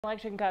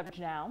Election coverage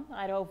now.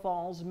 Idaho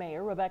Falls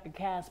Mayor Rebecca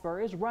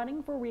Casper is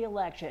running for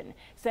re-election,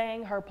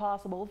 saying her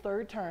possible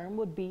third term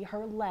would be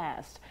her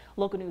last.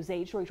 Local News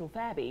 8's Rachel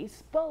Fabi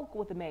spoke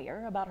with the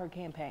mayor about her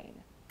campaign.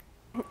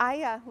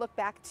 I look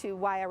back to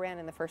why I ran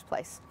in the first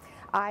place.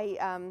 I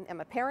am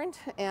a parent,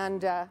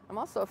 and I'm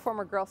also a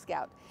former Girl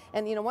Scout.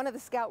 And you know, one of the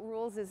Scout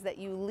rules is that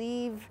you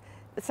leave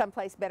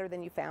someplace better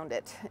than you found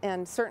it.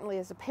 And certainly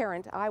as a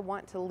parent, I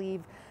want to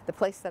leave the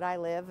place that I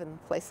live and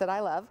the place that I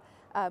love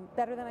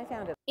better than I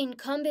found it.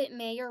 Incumbent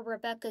Mayor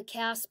Rebecca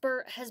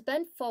Casper has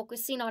been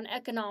focusing on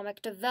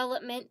economic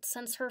development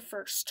since her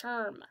first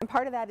term. And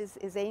part of that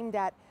is aimed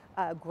at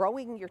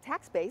growing your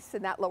tax base,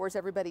 and that lowers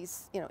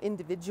everybody's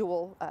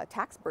individual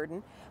tax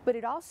burden, but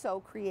it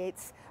also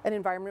creates an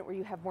environment where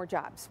you have more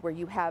jobs, where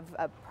you have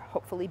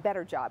hopefully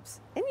better jobs,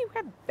 and you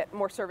have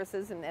more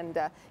services and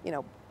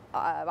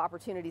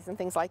opportunities and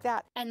things like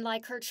that. And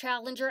like her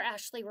challenger,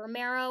 Ashley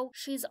Romero,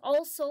 she's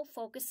also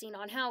focusing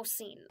on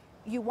housing.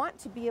 You want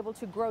to be able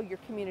to grow your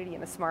community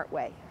in a smart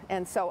way,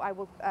 and so I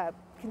will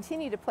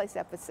continue to place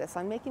emphasis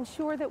on making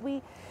sure that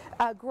we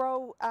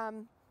grow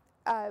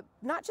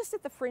not just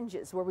at the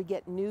fringes where we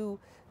get new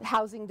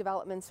housing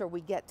developments or we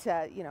get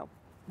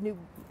new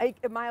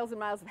miles and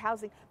miles of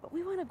housing, but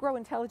we want to grow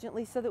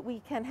intelligently so that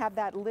we can have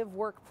that live,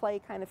 work, play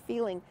kind of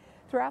feeling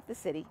throughout the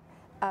city,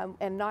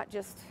 and not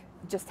just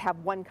have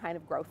one kind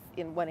of growth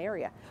in one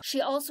area. She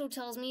also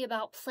tells me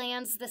about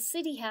plans the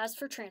city has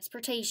for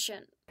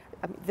transportation.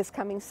 This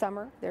coming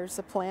summer, there's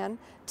a plan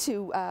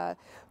to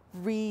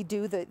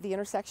redo the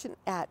intersection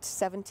at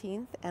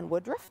 17th and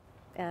Woodruff,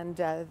 and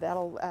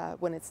that'll,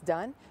 when it's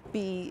done,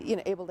 be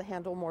able to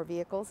handle more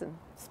vehicles and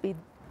speed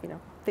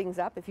things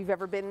up. If you've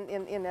ever been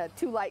in a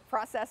two-light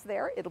process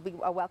there, it'll be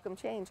a welcome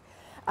change.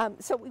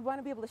 So we want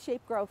to be able to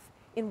shape growth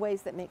in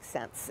ways that make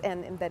sense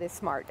and that is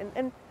smart.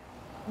 And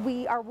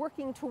we are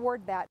working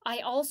toward that. I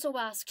also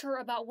asked her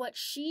about what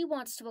she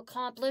wants to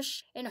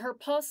accomplish in her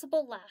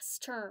possible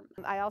last term.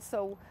 I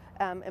also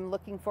am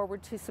looking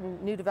forward to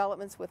some new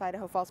developments with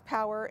Idaho Falls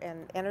Power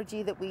and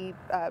energy that we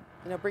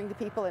bring to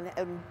people,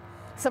 and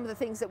some of the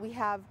things that we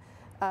have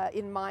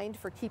in mind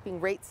for keeping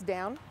rates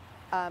down.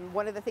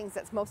 One of the things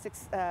that's most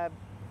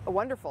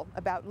wonderful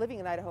about living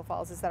in Idaho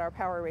Falls is that our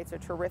power rates are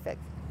terrific.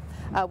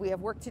 We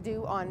have work to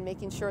do on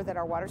making sure that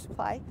our water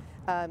supply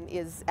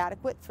is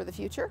adequate for the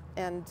future,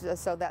 and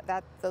so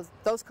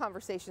those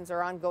conversations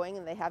are ongoing,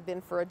 and they have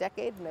been for a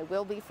decade, and they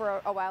will be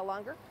for a while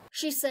longer.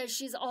 She says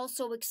she's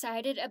also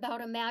excited about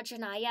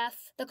Imagine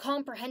IF. The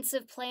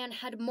comprehensive plan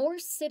had more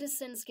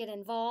citizens get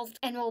involved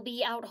and will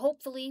be out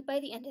hopefully by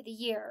the end of the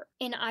year.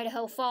 In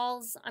Idaho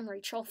Falls, I'm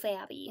Rachel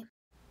Fabi.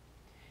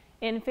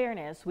 In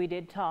fairness, we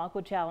did talk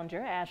with challenger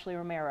Ashley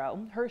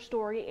Romero. Her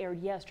story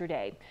aired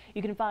yesterday.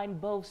 You can find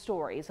both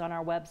stories on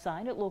our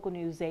website at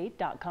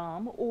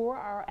localnews8.com or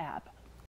our app.